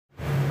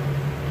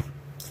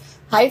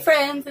Hi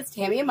friends, it's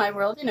Tammy in My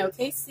World in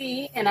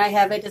OKC, and I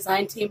have a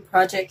design team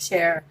project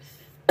share.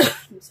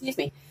 Excuse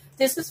me.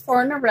 This is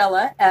for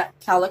Norella at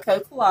Calico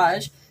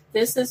Collage.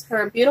 This is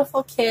her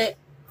beautiful kit,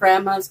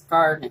 Grandma's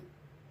Garden.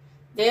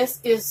 This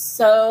is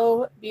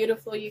so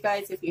beautiful, you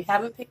guys. If you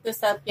haven't picked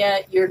this up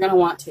yet, you're going to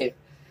want to.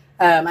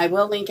 I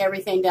will link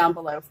everything down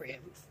below for you.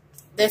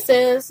 This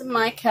is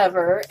my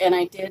cover, and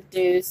I did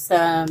do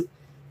some,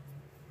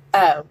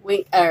 I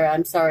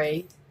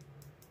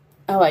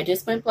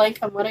just went blank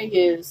on what I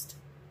used.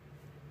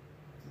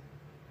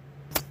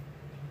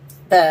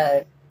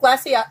 The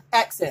glassy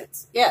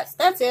accents. Yes,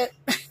 that's it.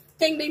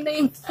 Ding, ding,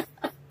 ding.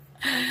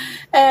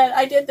 And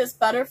I did this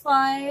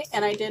butterfly,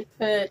 and I did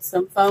put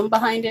some foam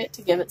behind it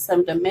to give it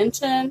some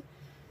dimension.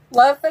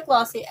 Love the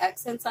glossy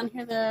accents on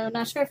here, though.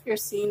 Not sure if you're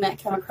seeing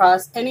that come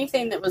across.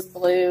 Anything that was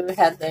blue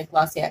had the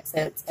glossy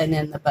accents and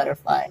then the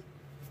butterfly.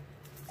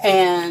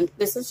 And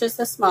this is just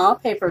a small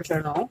paper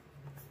journal,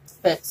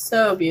 but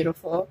so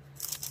beautiful.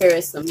 Here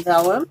is some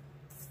vellum.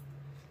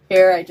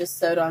 Here I just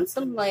sewed on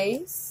some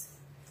lace.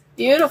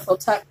 Beautiful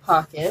tuck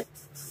pocket.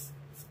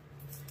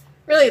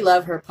 Really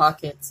love her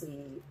pockets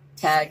and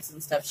tags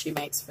and stuff she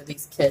makes for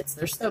these kits.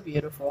 They're so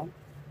beautiful.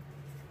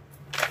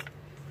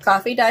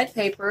 Coffee dyed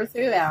paper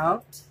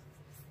throughout.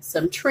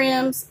 Some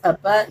trims, a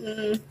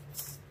button.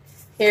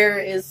 Here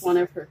is one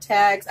of her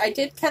tags. I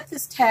did cut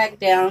this tag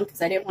down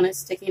because I didn't want it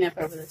sticking up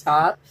over the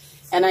top.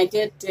 And I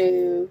did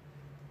do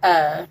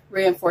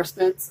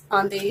reinforcements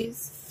on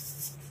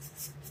these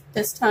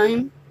this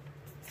time.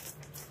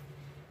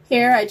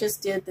 Here I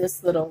just did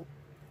this little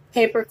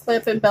paper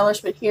clip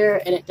embellishment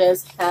here, and it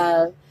does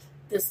have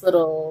this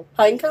little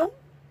pine cone.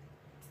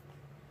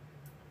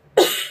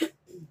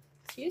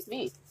 Excuse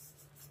me.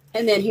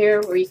 And then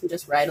here where you can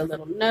just write a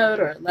little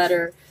note or a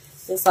letter,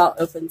 this all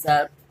opens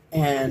up,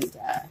 and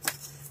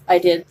I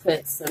did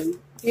put some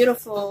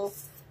beautiful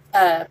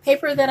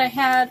paper that I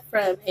had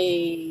from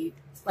a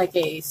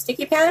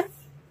sticky pad,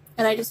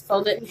 and I just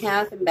folded it in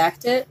half and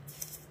backed it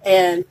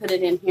and put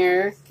it in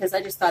here because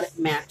I just thought it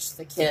matched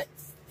the kit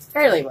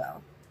fairly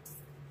well.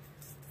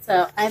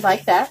 So I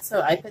like that,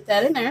 so I put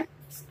that in there.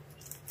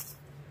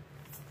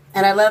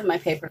 And I love my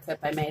paper clip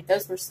I made.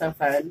 Those were so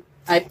fun.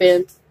 I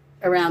bent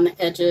around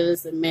the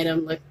edges and made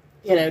them look,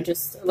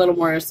 just a little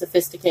more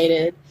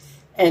sophisticated.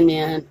 And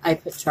then I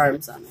put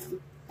charms on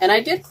them. And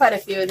I did quite a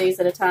few of these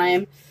at a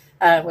time,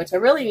 which I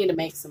really need to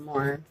make some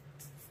more.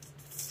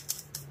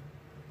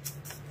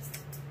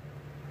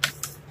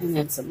 And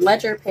then some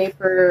ledger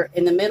paper.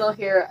 In the middle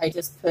here, I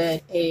just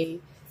put a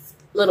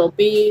little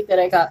bee that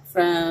I got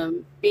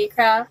from Bee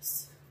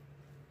Crafts.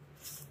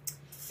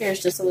 Here's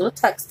just a little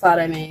tuck spot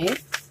I made.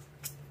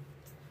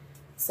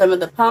 Some of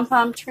the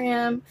pom-pom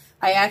trim.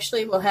 I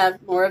actually will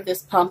have more of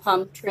this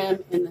pom-pom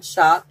trim in the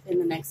shop in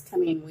the next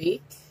coming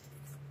week,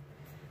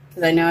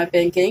 because I know I've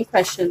been getting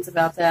questions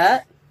about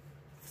that.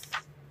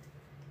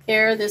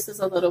 Here, this is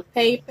a little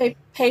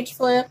page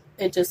flip.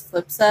 It just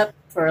flips up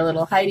for a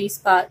little hidey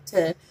spot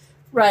to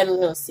write a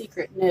little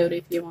secret note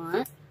if you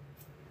want.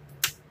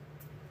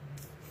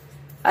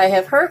 I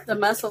have hurt the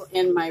muscle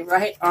in my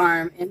right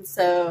arm, and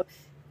so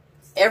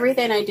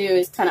everything I do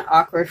is kind of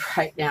awkward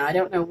right now. I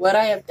don't know what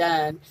I have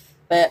done,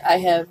 but I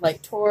have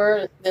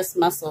tore this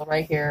muscle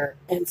right here,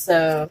 and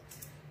so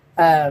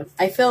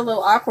I feel a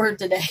little awkward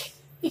today.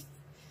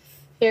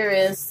 Here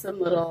is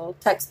some little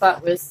tuck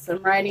spot with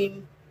some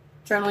writing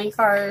journaling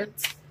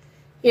cards.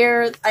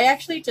 Here, I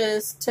actually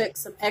just took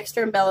some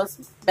extra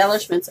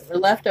embellishments that were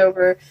left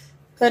over,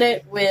 put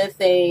it with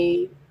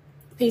a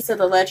piece of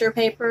the ledger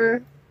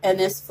paper, and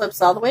this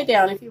flips all the way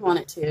down if you want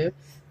it to.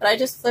 But I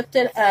just flipped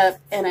it up,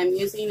 and I'm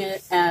using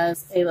it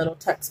as a little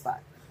tuck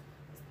spot.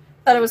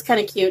 Thought it was kind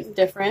of cute and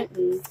different,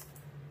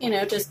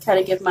 and, just kind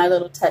of give my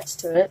little touch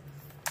to it.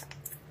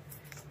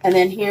 And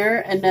then here,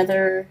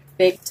 another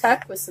big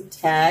tuck with some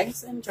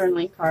tags and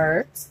journaling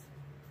cards.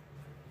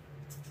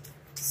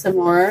 Some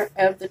more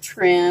of the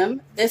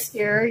trim. This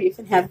here, you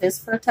can have this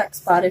for a tuck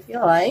spot if you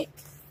like.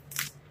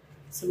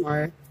 Some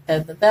more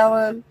of the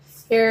vellum.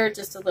 Here,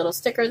 just a little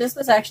sticker. This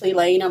was actually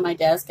laying on my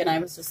desk, and I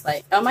was just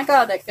like, oh my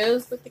god, that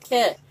goes with the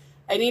kit.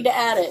 I need to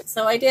add it.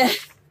 So I did.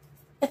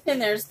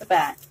 And there's the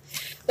back.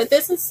 But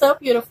this is so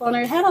beautiful, and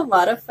I had a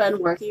lot of fun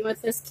working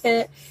with this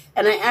kit.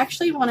 And I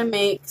actually want to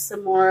make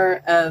some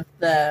more of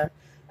the...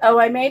 Oh,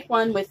 I made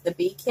one with the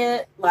bee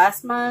kit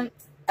last month,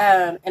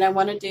 and I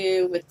want to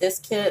do with this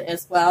kit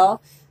as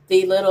well.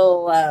 The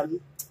little,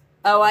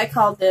 I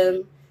call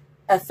them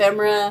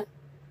ephemera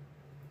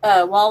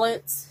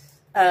wallets.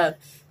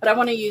 But I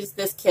want to use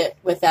this kit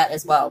with that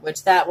as well,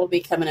 which that will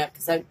be coming up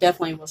because I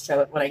definitely will show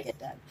it when I get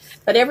done.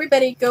 But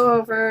everybody go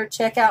over,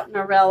 check out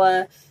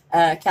Norella,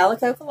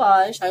 Calico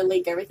Collage. I'll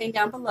link everything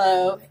down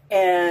below.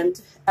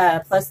 And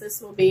plus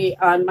this will be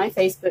on my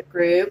Facebook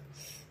group.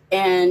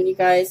 And you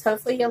guys,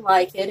 hopefully you'll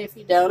like it. If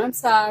you don't, I'm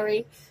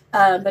sorry.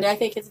 But I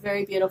think it's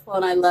very beautiful,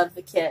 and I love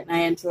the kit, and I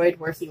enjoyed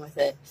working with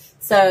it.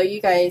 So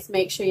you guys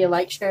make sure you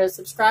like, share, and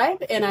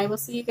subscribe, and I will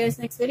see you guys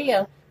next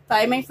video.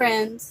 Bye, my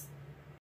friends.